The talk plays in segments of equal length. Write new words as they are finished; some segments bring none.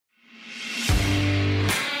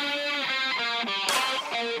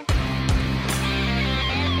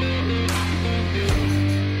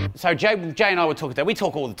So Jay and I were talking today. We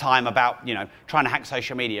talk all the time about, you know, trying to hack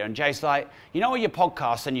social media. And Jay's like, you know, all your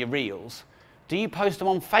podcasts and your reels, do you post them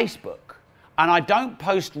on Facebook? And I don't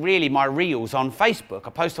post really my reels on Facebook.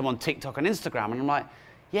 I post them on TikTok and Instagram. And I'm like,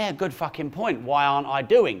 yeah, good fucking point. Why aren't I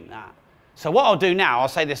doing that? So what I'll do now, I'll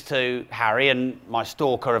say this to Harry and my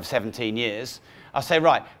stalker of 17 years. I'll say,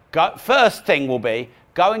 right, first thing will be,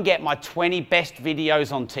 go and get my 20 best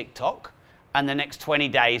videos on TikTok, and the next 20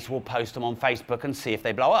 days we'll post them on Facebook and see if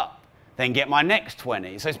they blow up. Then get my next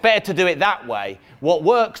 20. So it's better to do it that way. What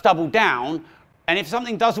works, double down, and if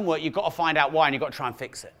something doesn't work, you've got to find out why and you've got to try and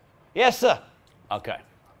fix it. Yes, sir? Okay.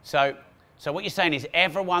 So what you're saying is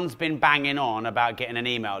everyone's been banging on about getting an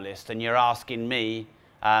email list, and you're asking me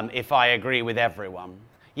if I agree with everyone.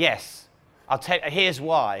 Yes. I'll tell you, here's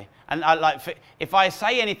why. And if I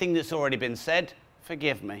say anything that's already been said,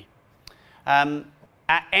 forgive me.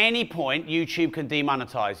 At any point, YouTube can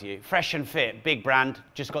demonetize you. Fresh and Fit, big brand,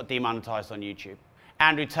 just got demonetized on YouTube.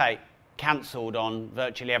 Andrew Tate, cancelled on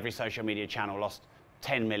virtually every social media channel, lost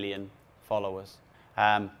 10 million followers.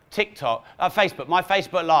 TikTok, Facebook, my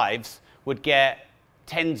Facebook Lives would get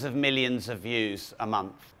tens of millions of views a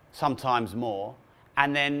month, sometimes more.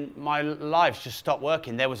 And then my lives just stopped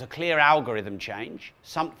working. There was a clear algorithm change.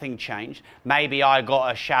 Something changed. Maybe I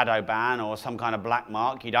got a shadow ban or some kind of black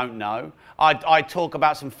mark. You don't know. I talk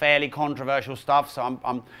about some fairly controversial stuff,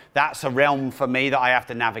 so that's a realm for me that I have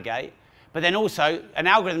to navigate. But then also, an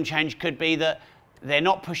algorithm change could be that they're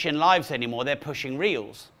not pushing lives anymore. They're pushing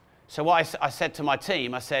reels. So what I said to my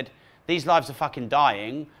team, I said, these lives are fucking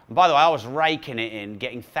dying. And by the way, I was raking it in,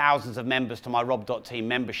 getting thousands of members to my Rob.team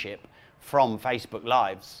membership from Facebook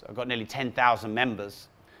Lives. I've got nearly 10,000 members,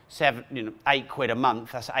 £8 a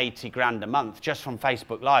month, that's 80 grand a month, just from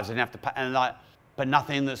Facebook Lives. I didn't have to pay, but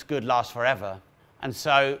nothing that's good lasts forever. And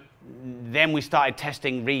so then we started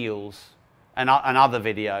testing reels and other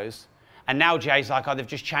videos. And now Jay's like, oh, they've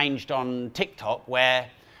just changed on TikTok where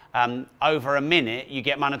over a minute you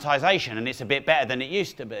get monetization, and it's a bit better than it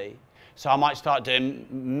used to be. So I might start doing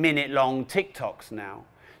minute-long TikToks now.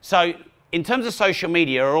 So in terms of social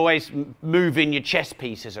media, you're always moving your chess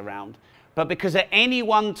pieces around. But because at any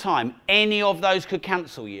one time, any of those could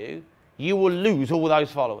cancel you, you will lose all those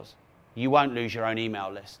followers. You won't lose your own email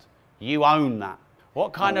list. You own that.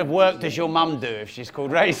 What kind of work does your mum do if she's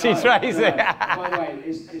called Racy Tracy? By the way,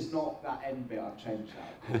 it's not that end bit, I've changed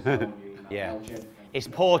that. Yeah. It's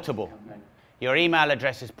portable. Your email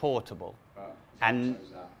address is portable. And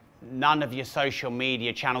none of your social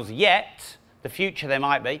media channels yet, the future there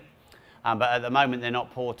might be, but at the moment they're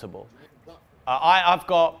not portable. I've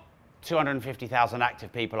got 250,000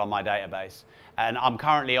 active people on my database, and I'm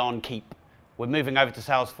currently on Keep. We're moving over to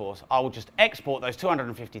Salesforce. I will just export those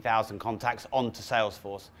 250,000 contacts onto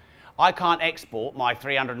Salesforce. I can't export my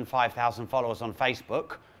 305,000 followers on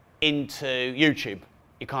Facebook into YouTube.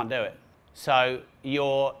 You can't do it. So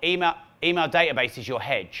your email database is your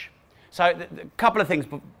hedge. So a couple of things,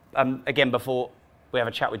 again, before we have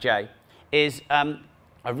a chat with Jay, is a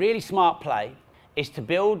really smart play is to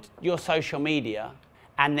build your social media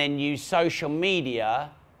and then use social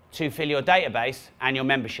media to fill your database and your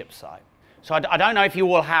membership site. So I don't know if you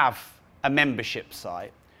will have a membership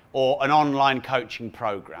site or an online coaching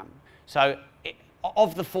program. So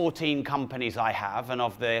of the 14 companies I have and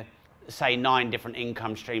of the, say, 9 different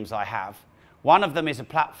income streams I have, one of them is a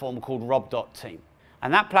platform called Rob.team.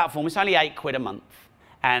 And that platform is only £8 a month.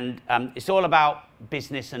 And it's all about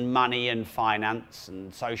business and money and finance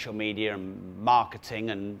and social media and marketing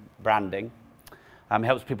and branding.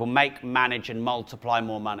 Helps people make, manage, and multiply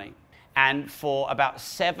more money. And for about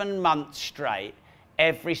 7 months straight,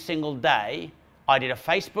 every single day, I did a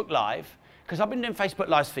Facebook Live, because I've been doing Facebook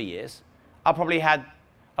Lives for years. I probably had,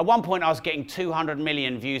 at one point I was getting 200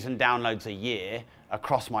 million views and downloads a year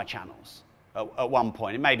across my channels. At one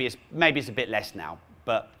point, maybe it's a bit less now,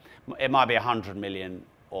 but it might be 100 million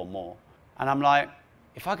or more. And I'm like,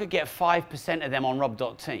 if I could get 5% of them on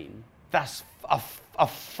Rob.team, that's a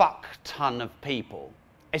fuck ton of people.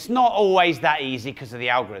 It's not always that easy because of the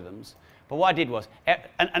algorithms. But what I did was,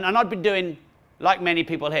 and I'd been doing, like many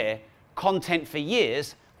people here, content for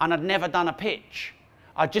years, and I'd never done a pitch.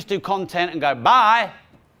 I'd just do content and go, bye.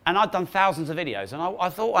 And I'd done thousands of videos. And I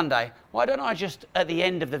thought one day, why don't I just, at the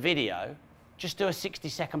end of the video, just do a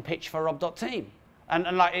 60-second pitch for Rob.team?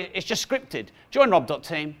 And like, it's just scripted. Join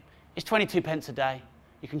Rob.team. It's 22 pence a day.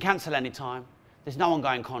 You can cancel any time. There's no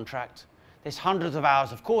ongoing contract. There's hundreds of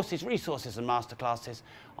hours of courses, resources, and masterclasses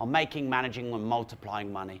on making, managing, and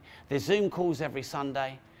multiplying money. There's Zoom calls every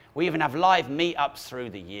Sunday. We even have live meetups through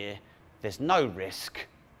the year. There's no risk.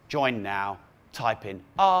 Join now. Type in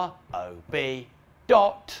rob.team.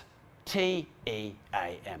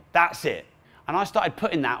 T-E-A-M. That's it. And I started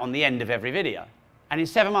putting that on the end of every video. And in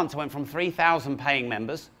 7 months, I went from 3,000 paying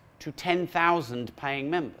members to 10,000 paying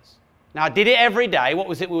members. Now, I did it every day. What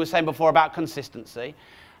was it we were saying before about consistency?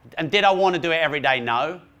 And did I want to do it every day?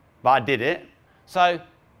 No, but I did it. So,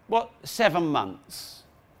 7 months,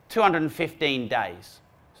 215 days.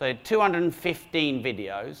 So 215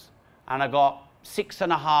 videos, and I got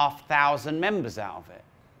 6,500 members out of it.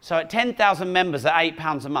 So at 10,000 members at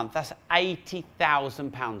 £8 a month, that's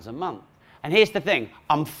 £80,000 a month. And here's the thing,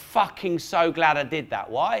 I'm fucking so glad I did that.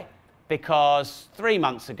 Why? Because 3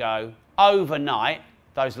 months ago, overnight,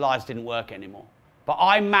 those lives didn't work anymore. But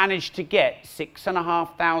I managed to get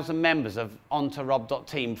 6,500 members onto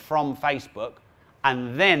rob.team from Facebook,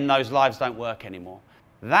 and then those lives don't work anymore.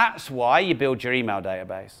 That's why you build your email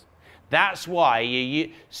database. That's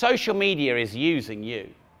why social media is using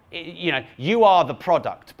you. You are the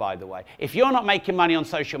product, by the way. If you're not making money on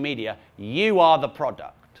social media, you are the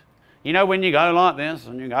product. You know, when you go like this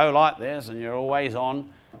and you go like this and you're always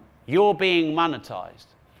on, you're being monetized.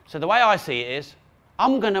 So the way I see it is,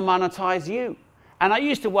 I'm going to monetize you. And I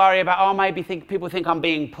used to worry about, maybe people think I'm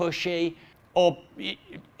being pushy. Or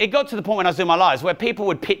it got to the point when I was doing my lives where people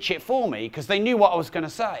would pitch it for me because they knew what I was going to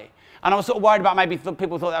say. And I was sort of worried about maybe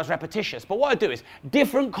people thought that was repetitious. But what I do is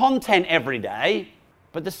different content every day,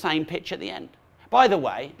 but the same pitch at the end. By the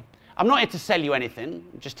way, I'm not here to sell you anything,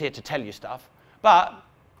 I'm just here to tell you stuff. But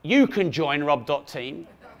you can join rob.team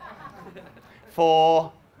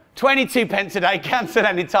for 22 pence a day, cancel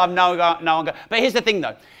anytime, no one go. But here's the thing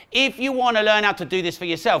though, if you want to learn how to do this for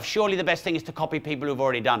yourself, surely the best thing is to copy people who've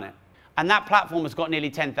already done it. And that platform has got nearly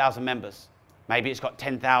 10,000 members. Maybe it's got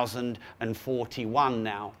 10,041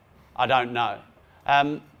 now. I don't know.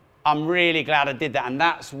 I'm really glad I did that. And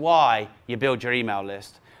that's why you build your email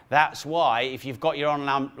list. That's why, if you've got your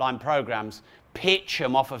online programs, pitch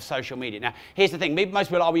them off of social media. Now, here's the thing. Most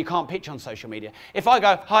people are, you can't pitch on social media. If I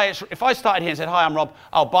go, if I started here and said, hi, I'm Rob,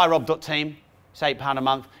 I'll buy rob.team, it's £8 a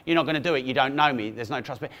month, you're not going to do it. You don't know me. There's no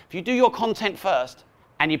trust. But if you do your content first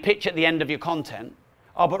and you pitch at the end of your content,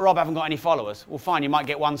 but Rob, I haven't got any followers. Well, fine, you might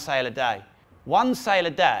get 1 sale a day. 1 sale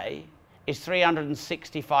a day is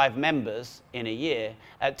 365 members in a year.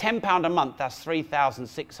 At £10 a month, that's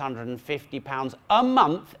 £3,650 a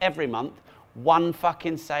month, every month, 1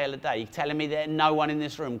 fucking sale a day. You're telling me that no one in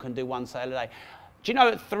this room can do 1 sale a day? Do you know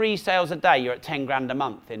at 3 sales a day, you're at 10 grand a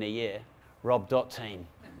month in a year? Rob.team.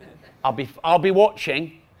 I'll be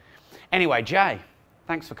watching. Anyway, Jay,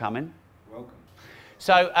 thanks for coming. Welcome.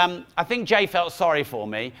 So I think Jay felt sorry for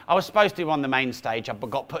me. I was supposed to be on the main stage, I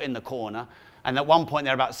got put in the corner, and at one point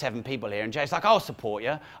there were about 7 people here, and Jay's like, I'll support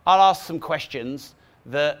you. I'll ask some questions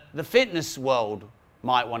that the fitness world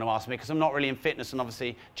might want to ask me, because I'm not really in fitness, and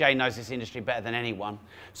obviously Jay knows this industry better than anyone.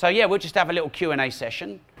 So yeah, we'll just have a little Q&A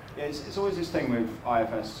session. Yeah, it's always this thing with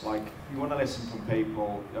IFS, like, you want to listen from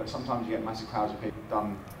people. Sometimes you get massive crowds of people who've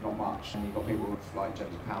done not much, and you've got people with like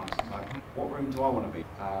James Pounds. It's like, what room do I want to be?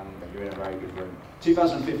 You're in a very good room.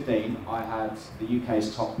 2015, I had the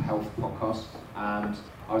UK's top health podcast, and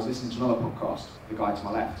I was listening to another podcast, the guy to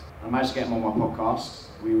my left. And I managed to get him on my podcast.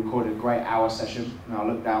 We recorded a great hour session, and I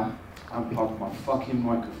looked down, and plugged my fucking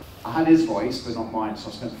microphone. I had his voice, but not mine, so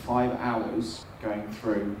I spent 5 hours going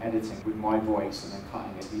through editing with my voice and then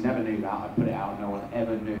cutting it. You never knew that. I put it out, no one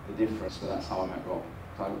ever knew the difference, but that's how I met Rob.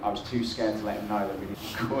 So I was too scared to let him know that we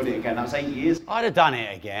didn't record it again. That was 8 years. I'd have done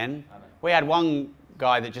it again. We had one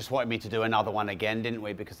guy that just wanted me to do another one again, didn't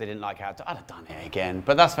we? Because they didn't like how to. I'd have done it again.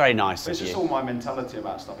 But that's very nice of you. It's just all my mentality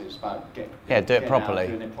about stuff. It's about do it properly.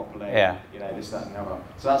 Doing it properly. Yeah. You know, this, that, and the other.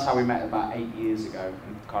 So that's how we met about 8 years ago,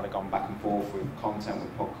 and kind of gone back and forth with content,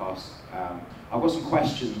 with podcasts. I've got some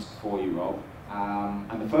questions for you, Rob.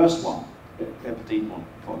 And the first one, a bit of a deep one,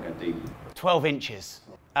 before I go deep. 12 inches.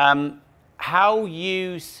 How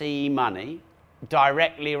you see money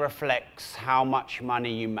directly reflects how much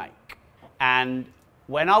money you make. And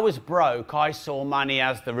when I was broke, I saw money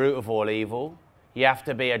as the root of all evil. You have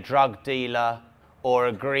to be a drug dealer or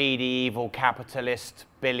a greedy, evil capitalist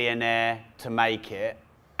billionaire to make it.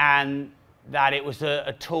 And that it was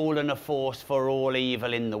a tool and a force for all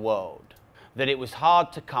evil in the world. That it was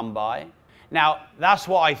hard to come by. Now, that's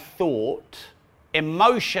what I thought.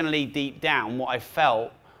 Emotionally, deep down, what I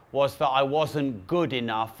felt was that I wasn't good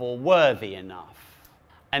enough or worthy enough.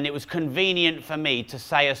 And it was convenient for me to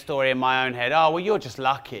say a story in my own head. Oh, well, you're just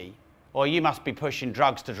lucky. Or you must be pushing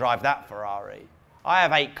drugs to drive that Ferrari. I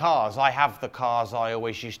have 8 cars. I have the cars I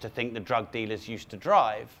always used to think the drug dealers used to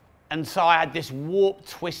drive. And so I had this warped,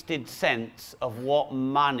 twisted sense of what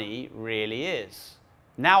money really is.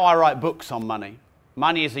 Now I write books on money.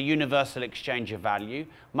 Money is a universal exchange of value.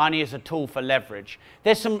 Money is a tool for leverage.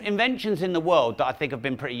 There's some inventions in the world that I think have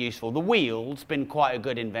been pretty useful. The wheel's been quite a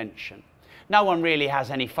good invention. No one really has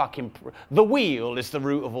any fucking... The wheel is the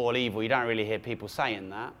root of all evil. You don't really hear people saying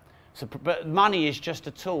that. So, but money is just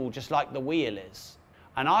a tool, just like the wheel is.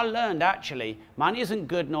 And I learned, actually, money isn't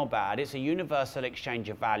good nor bad. It's a universal exchange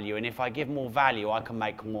of value. And if I give more value, I can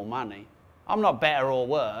make more money. I'm not better or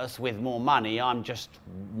worse with more money. I'm just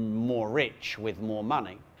more rich with more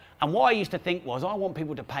money. And what I used to think was, I want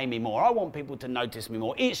people to pay me more. I want people to notice me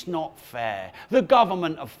more. It's not fair. The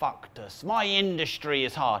government have fucked us. My industry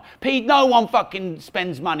is hard. No one fucking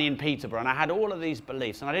spends money in Peterborough. And I had all of these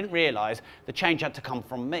beliefs. And I didn't realize the change had to come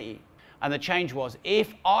from me. And the change was,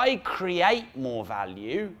 if I create more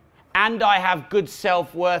value and I have good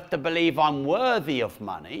self-worth to believe I'm worthy of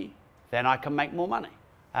money, then I can make more money.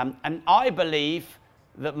 And I believe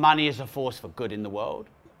that money is a force for good in the world.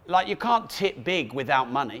 Like, you can't tip big without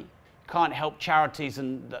money. You can't help charities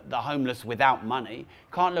and the homeless without money. You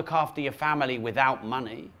can't look after your family without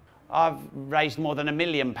money. I've raised more than £1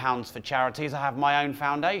 million for charities. I have my own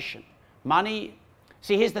foundation. Money,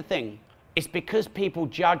 see, here's the thing. It's because people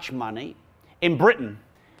judge money. In Britain,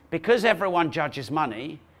 because everyone judges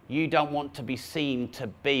money, you don't want to be seen to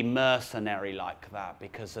be mercenary like that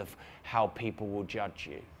because of how people will judge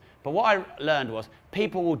you. But what I learned was,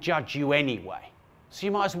 people will judge you anyway. So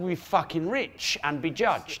you might as well be fucking rich and be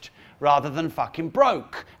judged, rather than fucking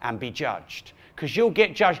broke and be judged. Because you'll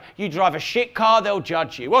get judged. You drive a shit car, they'll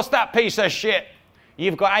judge you. What's that piece of shit?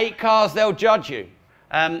 You've got 8 cars, they'll judge you.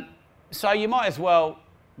 So you might as well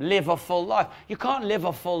live a full life. You can't live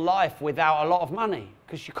a full life without a lot of money,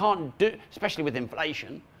 because you can't do, especially with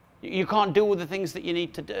inflation, you can't do all the things that you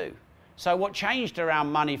need to do. So what changed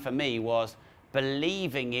around money for me was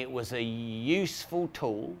believing it was a useful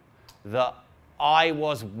tool that I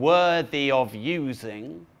was worthy of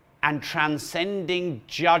using, and transcending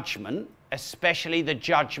judgment, especially the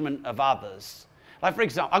judgment of others. Like, for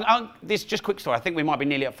example, this just quick story. I think we might be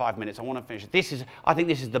nearly at 5 minutes. I want to finish it. I think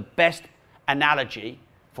this is the best analogy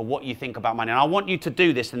for what you think about money. And I want you to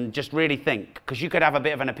do this and just really think, because you could have a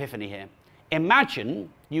bit of an epiphany here. Imagine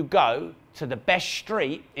you go to the best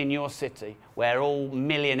street in your city where all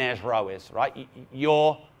Millionaires Row is, right?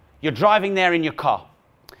 You're driving there in your car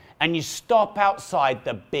and you stop outside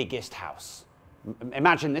the biggest house.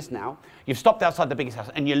 Imagine this now. You've stopped outside the biggest house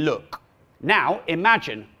and you look. Now,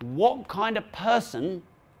 imagine what kind of person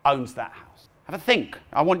owns that house. Have a think.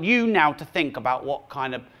 I want you now to think about what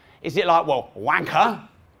kind of, is it like, well, wanker?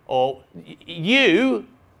 Or you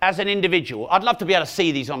as an individual. I'd love to be able to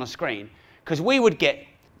see these on a screen, because we would get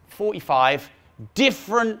 45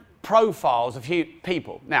 different profiles of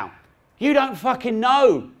people. Now, you don't fucking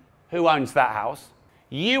know who owns that house.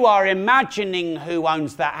 You are imagining who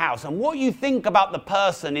owns that house. And what you think about the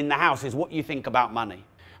person in the house is what you think about money.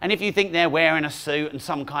 And if you think they're wearing a suit and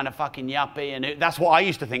some kind of fucking yuppie, and that's what I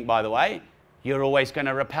used to think, by the way, you're always going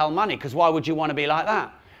to repel money, because why would you want to be like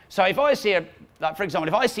that? So if I see, like, for example,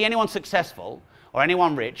 if I see anyone successful or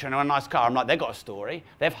anyone rich or anyone nice car, I'm like, they've got a story.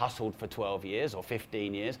 They've hustled for 12 years or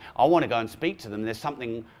 15 years. I want to go and speak to them. There's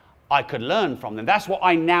something I could learn from them. That's what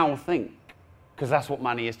I now think, because that's what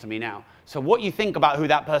money is to me now. So what you think about who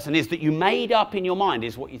that person is that you made up in your mind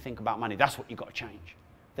is what you think about money. That's what you've got to change.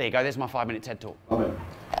 There you go. There's my 5-minute TED Talk. Love it.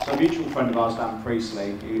 So a mutual friend of ours, Dan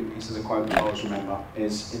Priestley, he says a quote that I always remember,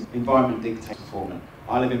 is, environment dictates performance.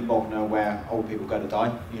 I live in Bognor, where old people go to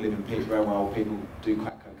die. You live in Peterborough, where old people do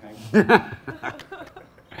crack cocaine.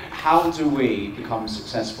 How do we become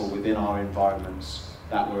successful within our environments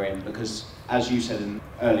that we're in? Because, as you said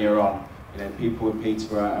earlier on, you know, people in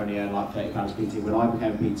Peterborough only earn like £30 PT. When I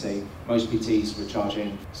became a PT, most PTs were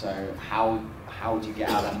charging. So how do you get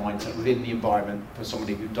out of that mindset within the environment for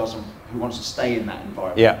somebody who wants to stay in that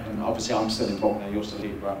environment? Yeah. And obviously I'm still in Bognor, you're still in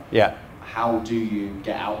Peterborough. Yeah. How do you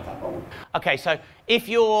get out of that bubble? Okay, so if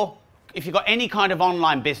you've got any kind of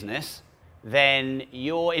online business, then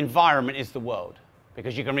your environment is the world,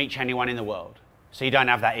 because you can reach anyone in the world. So you don't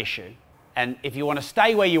have that issue. And if you want to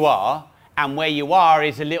stay where you are, and where you are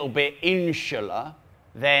is a little bit insular,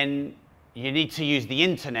 then you need to use the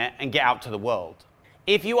internet and get out to the world.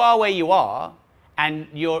 If you are where you are, and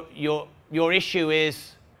your issue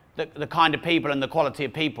is the kind of people and the quality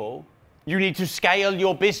of people, you need to scale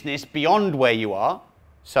your business beyond where you are.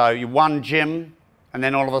 So you one gym, and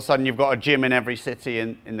then all of a sudden you've got a gym in every city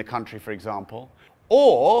in the country, for example.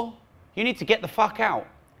 Or you need to get the fuck out.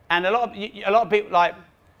 And a lot of people, like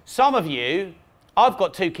some of you, I've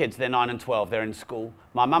got 2 kids, they're 9 and 12, they're in school.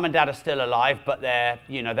 My mum and dad are still alive, but they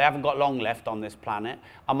haven't got long left on this planet.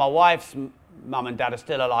 And my wife's mum and dad are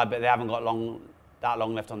still alive, but they haven't got long that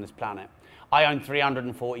long left on this planet. I own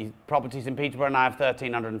 340 properties in Peterborough and I have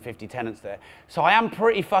 1,350 tenants there. So I am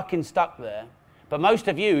pretty fucking stuck there. But most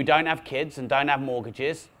of you who don't have kids and don't have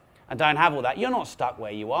mortgages and don't have all that, you're not stuck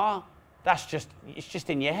where you are. It's just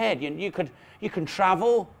in your head. You can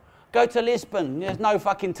travel, go to Lisbon, there's no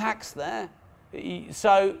fucking tax there.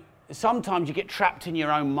 So sometimes you get trapped in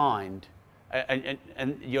your own mind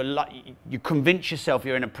and you convince yourself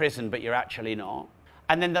you're in a prison, but you're actually not.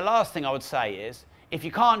 And then the last thing I would say is, if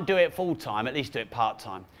you can't do it full time, at least do it part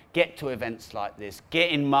time. Get to events like this, get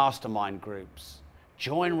in mastermind groups,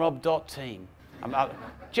 join Rob.team.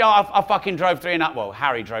 I fucking drove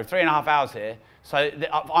Harry drove 3.5 hours here, so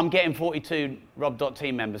I'm getting 42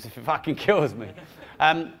 Rob.team members if it fucking kills me.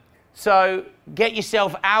 So get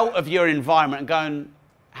yourself out of your environment and go and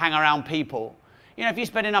hang around people. You know, if you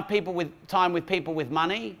spend enough time with people with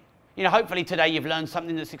money, you know, hopefully today you've learned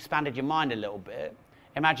something that's expanded your mind a little bit.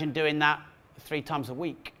 Imagine doing that 3 times a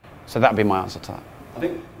week. So that'd be my answer to that. I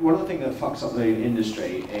think one of the things that fucks up the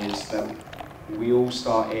industry is that we all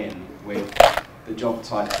start in with the job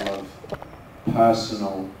title of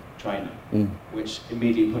personal trainer, which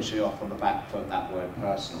immediately puts you off on the back foot, that word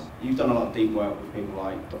personal. You've done a lot of deep work with people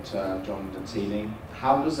like Dr. John Dantini.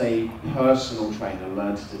 How does a personal trainer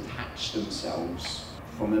learn to detach themselves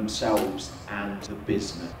from themselves and the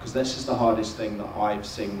business? Because this is the hardest thing that I've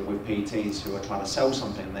seen with PTs who are trying to sell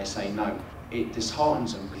something and they say no. It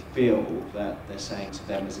disheartens them to feel that they're saying to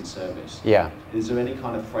them as in service. Yeah. Is there any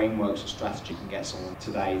kind of frameworks or strategy you can get someone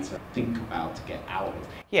today to think about to get out of?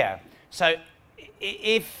 Yeah. So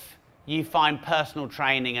if you find personal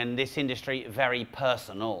training and this industry very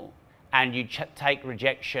personal, and you take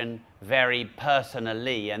rejection very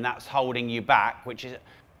personally, and that's holding you back, which is,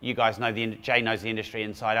 you guys know, Jay knows the industry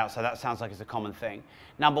inside out, so that sounds like it's a common thing.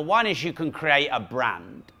 Number one is you can create a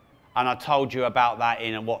brand. And I told you about that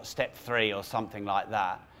in step 3 or something like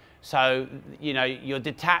that. So, you know, you're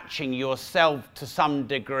detaching yourself to some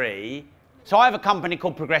degree. So I have a company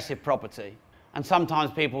called Progressive Property. And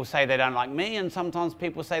sometimes people say they don't like me, and sometimes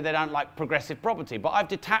people say they don't like Progressive Property. But I've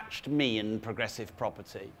detached me and Progressive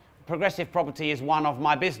Property. Progressive Property is one of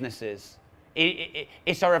my businesses.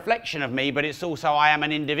 It's a reflection of me, but it's also I am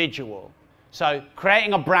an individual. So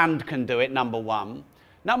creating a brand can do it, number one.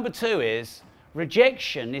 Number 2 is,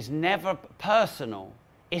 rejection is never personal.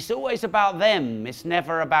 It's always about them. It's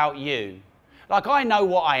never about you. Like, I know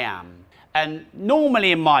what I am. And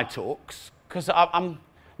normally in my talks,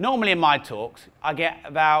 I get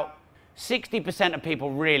about 60% of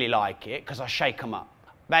people really like it because I shake them up.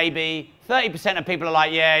 Maybe 30% of people are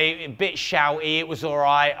like, yeah, a bit shouty, it was all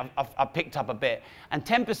right, I picked up a bit. And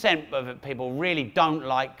 10% of people really don't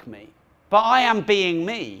like me. But I am being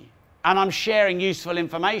me, and I'm sharing useful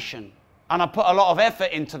information. And I put a lot of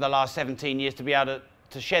effort into the last 17 years to be able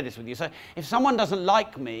to share this with you. So if someone doesn't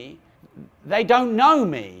like me, they don't know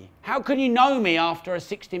me. How can you know me after a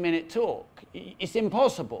 60-minute talk? It's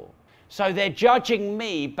impossible. So they're judging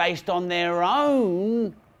me based on their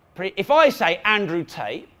own... If I say Andrew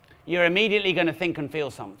Tate, you're immediately going to think and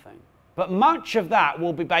feel something. But much of that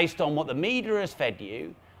will be based on what the media has fed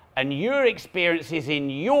you and your experiences in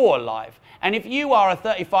your life. And if you are a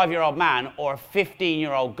 35-year-old man or a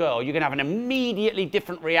 15-year-old girl, you're going to have an immediately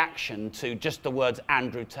different reaction to just the words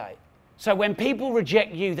Andrew Tate. So when people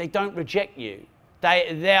reject you, they don't reject you.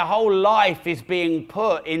 Their whole life is being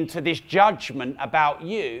put into this judgment about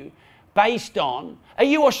you based on, are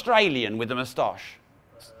you Australian with a moustache?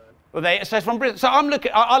 Well, it says from Britain. So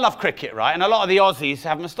I love cricket, right? And a lot of the Aussies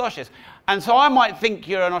have moustaches. And so I might think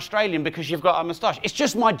you're an Australian because you've got a moustache. It's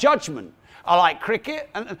just my judgment. I like cricket,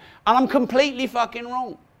 and I'm completely fucking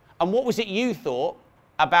wrong. And what was it you thought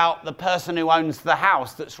about the person who owns the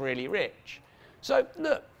house that's really rich? So,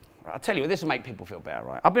 look, I'll tell you, this will make people feel better,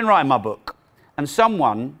 right? I've been writing my book, and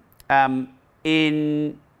someone let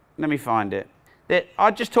me find it.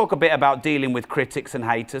 I just talk a bit about dealing with critics and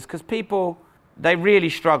haters, because people, they really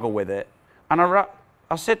struggle with it. And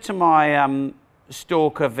I said to my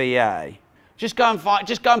stalker VA, just go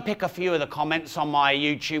and pick a few of the comments on my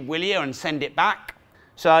YouTube, will you, and send it back.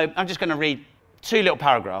 So I'm just going to read 2 little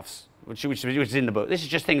paragraphs, which is in the book. This is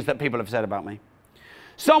just things that people have said about me.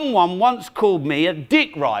 Someone once called me a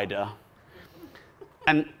dick rider.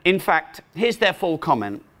 And in fact, here's their full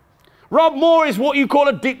comment. Rob Moore is what you call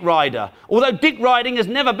a dick rider. Although dick riding has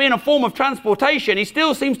never been a form of transportation, he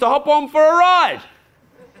still seems to hop on for a ride.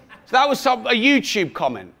 So that was a YouTube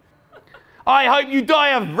comment. I hope you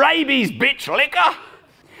die of rabies, bitch licker.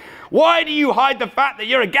 Why do you hide the fact that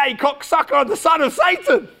you're a gay cocksucker and the son of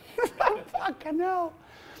Satan? Fucking hell.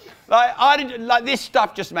 This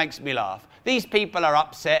stuff just makes me laugh. These people are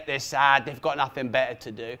upset, they're sad, they've got nothing better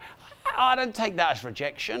to do. I don't take that as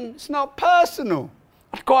rejection. It's not personal.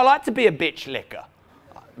 I'd quite like to be a bitch licker.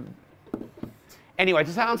 Anyway,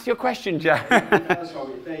 does that answer your question, Joe? That's right.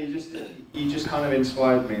 You just kind of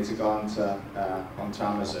inspired me to go onto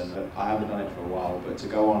Amazon. I haven't done it for a while, but to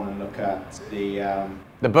go on and look at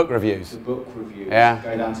the book reviews. The book reviews. Yeah.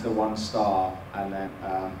 Go down to the 1 star, and then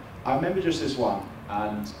I remember just this one,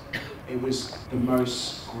 and it was the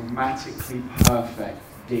most grammatically perfect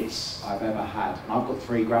diss I've ever had. And I've got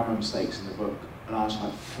 3 grammar mistakes in the book, and I was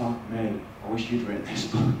like, fuck me, I wish you'd written this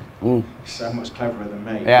book. He's so much cleverer than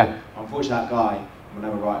me. Yeah. But unfortunately, that guy will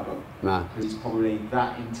never write a book. No. Because he's probably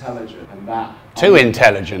that intelligent and that... Too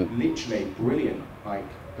intelligent. Literally brilliant. Like,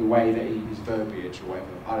 the way that his verbiage or whatever,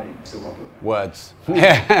 I don't even still got it. Words.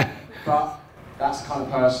 Yeah. But that's the kind of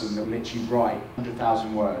person that will literally write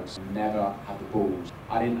 100,000 words and never have the balls.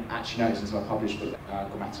 I didn't actually notice until I published the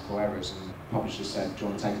grammatical errors, and the publisher said, do you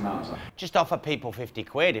want to take them out? I was like, just offer people 50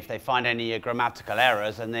 quid if they find any of your grammatical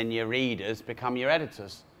errors, and then your readers become your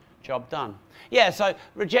editors. Job done. Yeah, so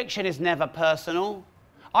rejection is never personal.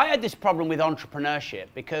 I had this problem with entrepreneurship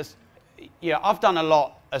because, you know, I've done a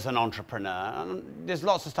lot as an entrepreneur. And there's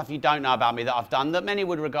lots of stuff you don't know about me that I've done that many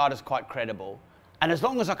would regard as quite credible. And as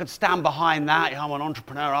long as I could stand behind that, I'm an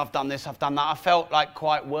entrepreneur, I've done this, I've done that, I felt like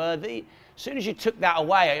quite worthy. As soon as you took that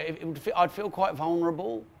away, I'd feel quite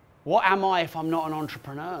vulnerable. What am I if I'm not an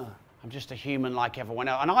entrepreneur? I'm just a human like everyone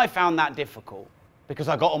else. And I found that difficult because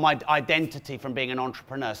I got all my identity from being an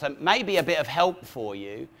entrepreneur. So maybe a bit of help for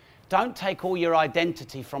you. Don't take all your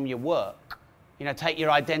identity from your work. You know, take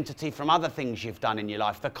your identity from other things you've done in your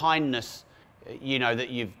life, the kindness, you know, that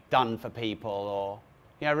you've done for people, or,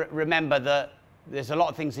 you know, remember that there's a lot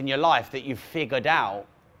of things in your life that you've figured out.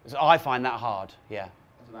 So I find that hard, yeah.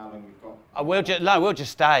 I don't know how long we've got. We'll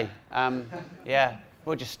just stay. Yeah,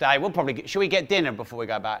 we'll just stay. We'll probably should we get dinner before we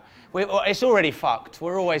go back? It's already fucked.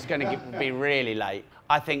 We're always going to be really late.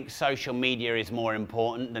 I think social media is more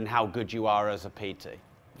important than how good you are as a PT.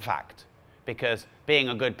 Fact. Because being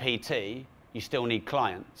a good PT, you still need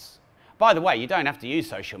clients. By the way, you don't have to use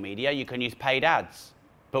social media. You can use paid ads.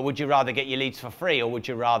 But would you rather get your leads for free, or would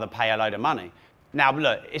you rather pay a load of money? Now,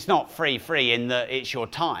 look, it's not free in that it's your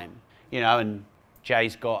time, you know, and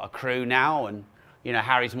Jay's got a crew now, and, you know,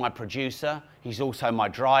 Harry's my producer. He's also my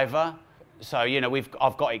driver. So, you know,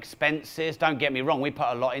 I've got expenses. Don't get me wrong, we put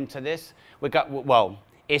a lot into this. Well,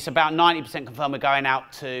 it's about 90% confirmed we're going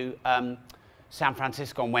out to San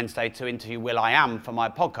Francisco on Wednesday to interview will.i.am for my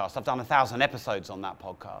podcast. I've done 1,000 episodes on that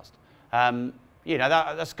podcast. You know,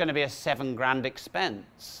 that's going to be a $7,000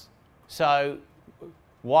 expense. So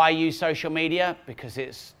why use social media? Because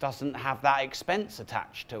it doesn't have that expense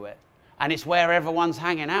attached to it. And it's where everyone's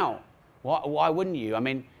hanging out. Why wouldn't you? I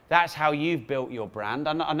mean, that's how you've built your brand.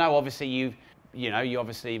 I know obviously you're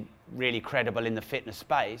obviously really credible in the fitness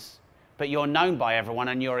space, but you're known by everyone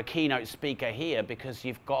and you're a keynote speaker here because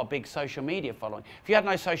you've got a big social media following. If you had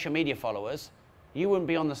no social media followers, you wouldn't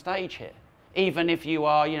be on the stage here, even if you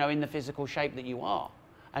are, you know, in the physical shape that you are.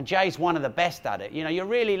 And Jay's one of the best at it. You know, you're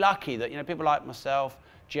really lucky that, you know, people like myself,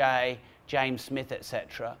 Jay, James Smith,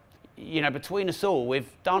 etc., you know, between us all, we've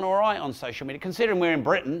done all right on social media, considering we're in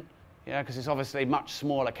Britain, you know, because it's obviously a much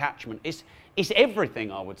smaller catchment. It's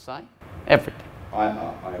everything, I would say. Everything. I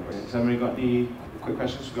agree. Has anybody got any quick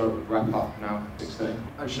questions? We've got to wrap up now, 6:30.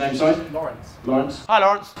 What's your name, sorry? Lawrence. Lawrence. Hi,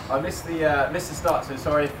 Lawrence. I missed the start, so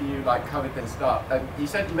sorry if you covered the start. You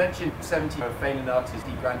mentioned 70 of failing artists,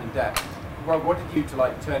 $80,000 in debt. Well, what did you do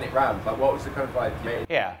to turn it round? What was the kind of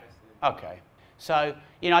Yeah. Okay. So,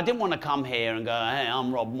 you know, I didn't want to come here and go, hey,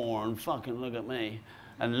 I'm Rob Moore and fucking look at me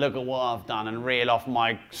and look at what I've done and reel off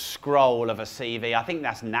my scroll of a CV. I think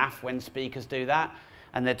that's naff when speakers do that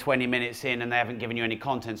and they're 20 minutes in and they haven't given you any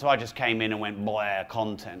content. So I just came in and went, boy,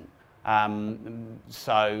 content.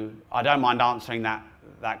 So I don't mind answering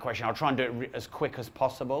that question. I'll try and do it as quick as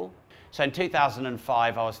possible. So in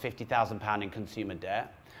 2005, I was £50,000 in consumer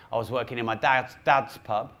debt. I was working in my dad's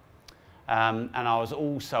pub. And I was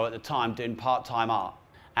also at the time doing part-time art,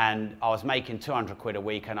 and I was making 200 quid a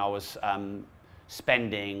week, and I was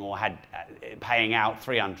spending or paying out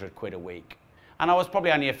 300 quid a week. And I was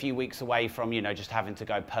probably only a few weeks away from, you know, just having to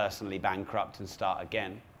go personally bankrupt and start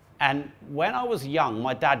again. And when I was young,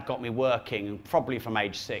 my dad got me working, probably from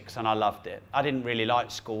age 6, and I loved it. I didn't really like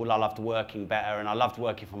school. I loved working better, and I loved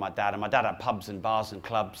working for my dad. And my dad had pubs and bars and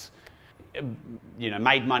clubs. You know,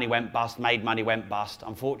 made money, went bust, made money, went bust.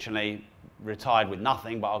 Unfortunately, retired with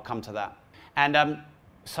nothing, but I'll come to that. And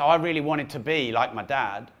so I really wanted to be like my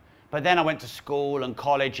dad. But then I went to school and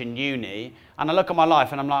college and uni, and I look at my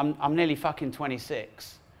life and I'm like, I'm nearly fucking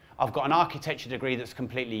 26. I've got an architecture degree that's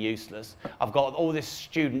completely useless. I've got all this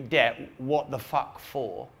student debt, what the fuck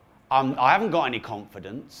for? I haven't got any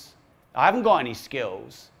confidence. I haven't got any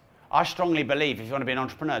skills. I strongly believe if you want to be an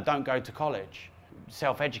entrepreneur, don't go to college.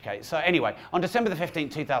 Self-educate. So anyway, on December the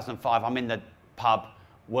 15th, 2005, I'm in the pub,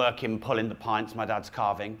 working, pulling the pints, my dad's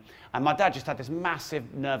carving. And my dad just had this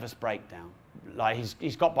massive nervous breakdown. Like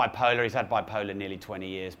he's got bipolar, he's had bipolar nearly 20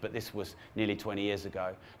 years, but this was nearly 20 years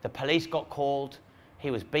ago. The police got called, he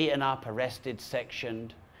was beaten up, arrested,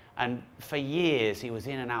 sectioned. And for years, he was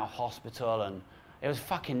in and out of hospital, and it was a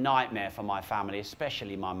fucking nightmare for my family,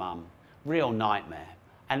 especially my mum. Real nightmare.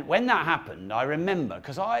 And when that happened, I remember,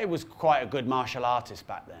 because I was quite a good martial artist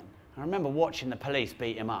back then, I remember watching the police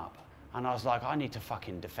beat him up. And I was like, I need to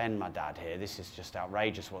fucking defend my dad here. This is just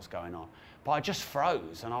outrageous what's going on. But I just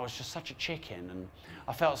froze, and I was just such a chicken, and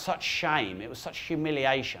I felt such shame. It was such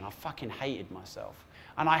humiliation. I fucking hated myself.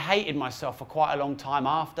 And I hated myself for quite a long time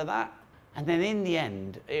after that. And then in the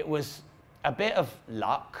end, it was a bit of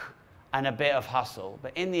luck and a bit of hustle.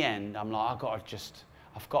 But in the end, I'm like, I've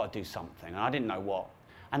got to do something. And I didn't know what.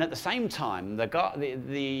 And at the same time,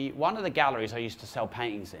 one of the galleries I used to sell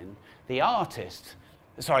paintings in, the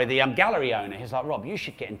gallery owner, he's like, Rob, you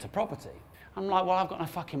should get into property. I'm like, well, I've got no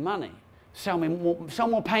fucking money. Sell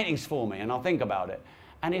more paintings for me and I'll think about it.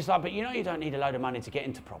 And he's like, but you know you don't need a load of money to get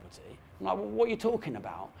into property. I'm like, well, what are you talking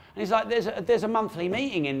about? And he's like, there's a monthly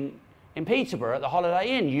meeting in Peterborough at the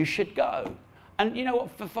Holiday Inn, you should go. And you know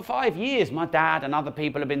what, for 5 years, my dad and other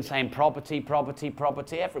people have been saying property, property,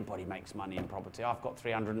 property. Everybody makes money in property. I've got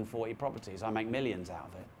 340 properties. I make millions out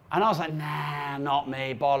of it. And I was like, nah, not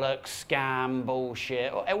me, bollocks, scam,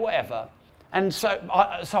 bullshit, whatever. And so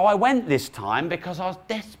I went this time because I was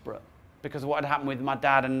desperate because of what had happened with my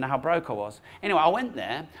dad and how broke I was. Anyway, I went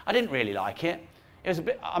there. I didn't really like it. It was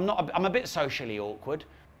I'm a bit socially awkward.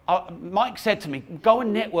 Mike said to me, go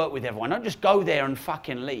and network with everyone. Don't just go there and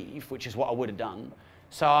fucking leave, which is what I would have done.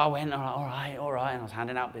 So I went, all right. And I was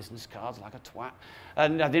handing out business cards like a twat.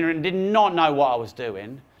 And I did not know what I was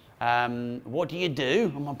doing. What do you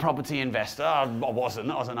do? I'm a property investor. I was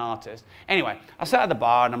an artist. Anyway, I sat at the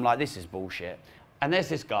bar and I'm like, this is bullshit. And there's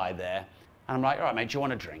this guy there. And I'm like, all right, mate, do you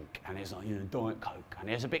want a drink? And he's like, Diet Coke. And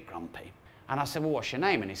he was a bit grumpy. And I said, well, what's your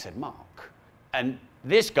name? And he said, Mark. And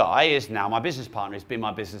this guy is now my business partner. He's been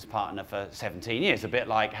my business partner for 17 years, a bit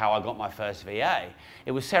like how I got my first VA.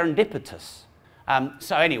 It was serendipitous.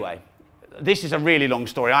 So anyway, this is a really long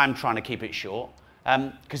story. I'm trying to keep it short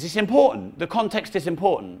because it's important. The context is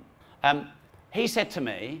important. He said to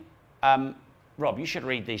me, Rob, you should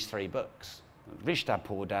read these 3 books. Rich Dad,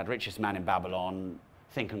 Poor Dad, Richest Man in Babylon,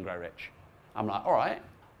 Think and Grow Rich. I'm like, all right.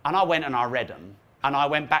 And I went and I read them. And I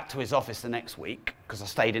went back to his office the next week because I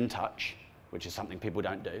stayed in touch, which is something people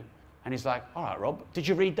don't do. And he's like, all right, Rob, did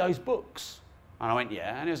you read those books? And I went,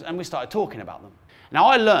 yeah. And we started talking about them. Now,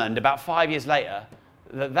 I learned about 5 years later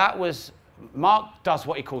that Mark does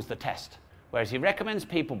what he calls the test, whereas he recommends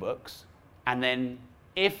people books, and then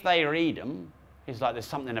if they read them, he's like, there's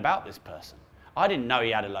something about this person. I didn't know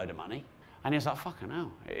he had a load of money. And he was like, fucking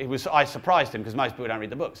hell. I surprised him because most people don't read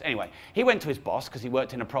the books. Anyway, he went to his boss because he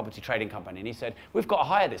worked in a property trading company, and he said, we've got to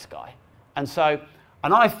hire this guy.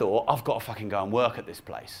 And I thought, I've got to fucking go and work at this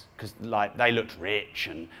place because like they looked rich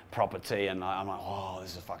and property, and I'm like, oh,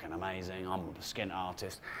 this is fucking amazing. I'm a skin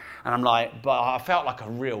artist. And I'm like, but I felt like a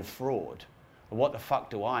real fraud. What the fuck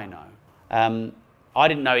do I know? I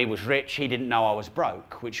didn't know he was rich. He didn't know I was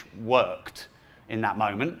broke, which worked in that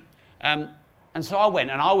moment. And so I went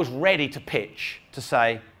and I was ready to pitch to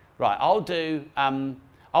say, right,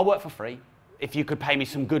 I'll work for free if you could pay me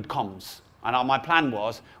some good comms. And my plan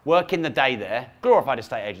was work in the day there, glorified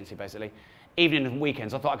estate agency basically, evening and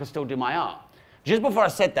weekends. I thought I could still do my art. Just before I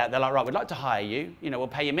said that, they're like, right, we'd like to hire you. We'll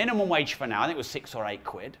pay you minimum wage for now. I think it was 6 or 8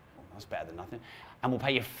 quid. That's better than nothing. And we'll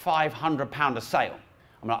pay you £500 a sale.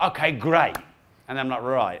 I'm like, okay, great. And then I'm like,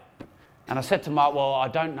 right. And I said to Mark, well, I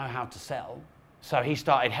don't know how to sell. So he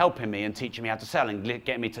started helping me and teaching me how to sell and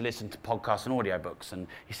getting me to listen to podcasts and audiobooks. And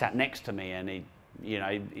he sat next to me and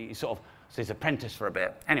he sort of was his apprentice for a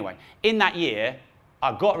bit. Anyway, in that year,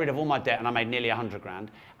 I got rid of all my debt and I made nearly 100 grand.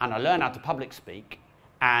 And I learned how to public speak.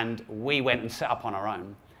 And we went and set up on our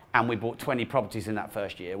own. And we bought 20 properties in that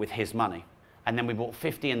first year with his money. And then we bought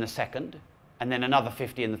 50 in the second. And then another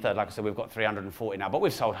 50 in the third. Like I said, we've got 340 now, but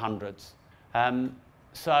we've sold hundreds.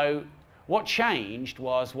 So what changed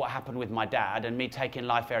was what happened with my dad and me taking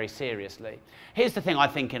life very seriously. Here's the thing I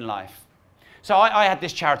think in life. So I had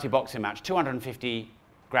this charity boxing match, 250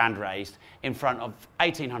 grand raised in front of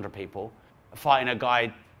 1,800 people, fighting a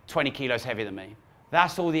guy 20 kilos heavier than me.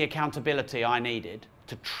 That's all the accountability I needed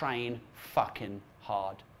to train fucking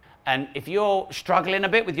hard. And if you're struggling a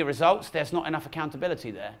bit with your results, there's not enough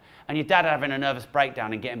accountability there. And your dad having a nervous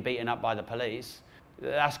breakdown and getting beaten up by the police,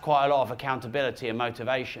 that's quite a lot of accountability and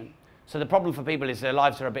motivation. So the problem for people is their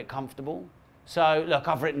lives are a bit comfortable. So look,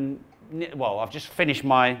 I've written, well, I've just finished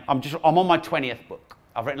I'm on my 20th book.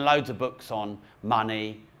 I've written loads of books on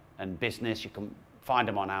money and business. You can find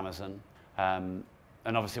them on Amazon. And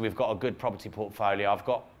obviously we've got a good property portfolio. I've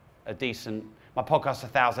got a decent, my podcast's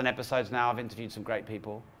 1,000 episodes now. I've interviewed some great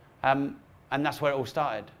people. And that's where it all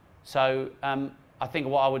started. So I think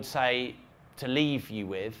what I would say to leave you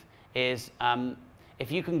with is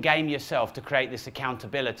if you can game yourself to create this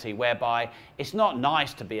accountability whereby it's not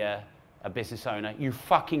nice to be a business owner, you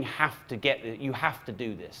fucking have to you have to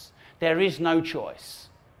do this. There is no choice.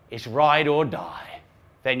 It's ride or die.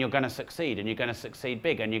 Then you're going to succeed, and you're going to succeed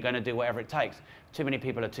big, and you're going to do whatever it takes. Too many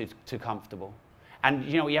people are too comfortable. And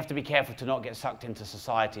you know, you have to be careful to not get sucked into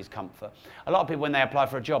society's comfort. A lot of people, when they apply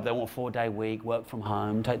for a job, they want a 4-day week, work from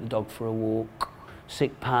home, take the dog for a walk,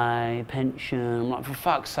 sick pay, pension. I'm like, for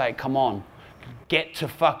fuck's sake, come on. Get to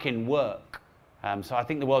fucking work. So I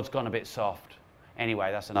think the world's gone a bit soft.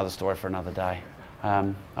 Anyway, that's another story for another day.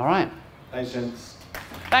 All right. Patience.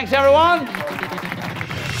 Thanks, everyone.